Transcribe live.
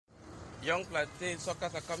Young plantain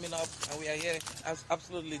suckers are coming up, and we are here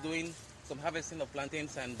absolutely doing some harvesting of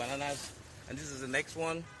plantains and bananas. And this is the next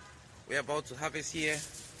one we're about to harvest here.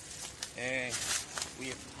 And we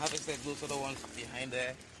have harvested those other ones behind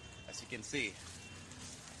there, as you can see.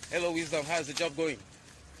 Hello, Wisdom. How's the job going?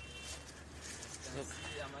 I'm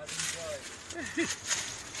having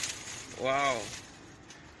joy. Wow.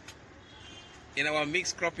 In our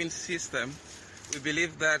mixed cropping system, we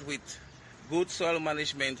believe that with good soil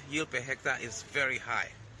management, yield per hectare is very high.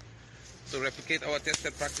 So replicate our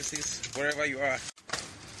tested practices wherever you are.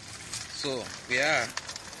 So we are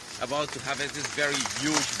about to harvest this very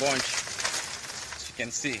huge bunch. As you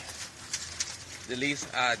can see, the leaves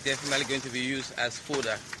are definitely going to be used as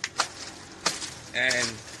fodder, and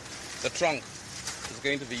the trunk is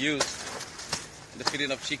going to be used in the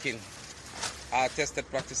feeding of chicken. Our tested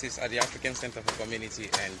practices at the African Center for Community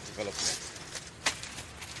and Development.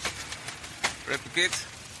 Replicate.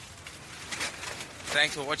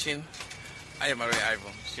 Thanks for watching. I am Ivo Arrey.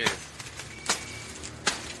 Cheers.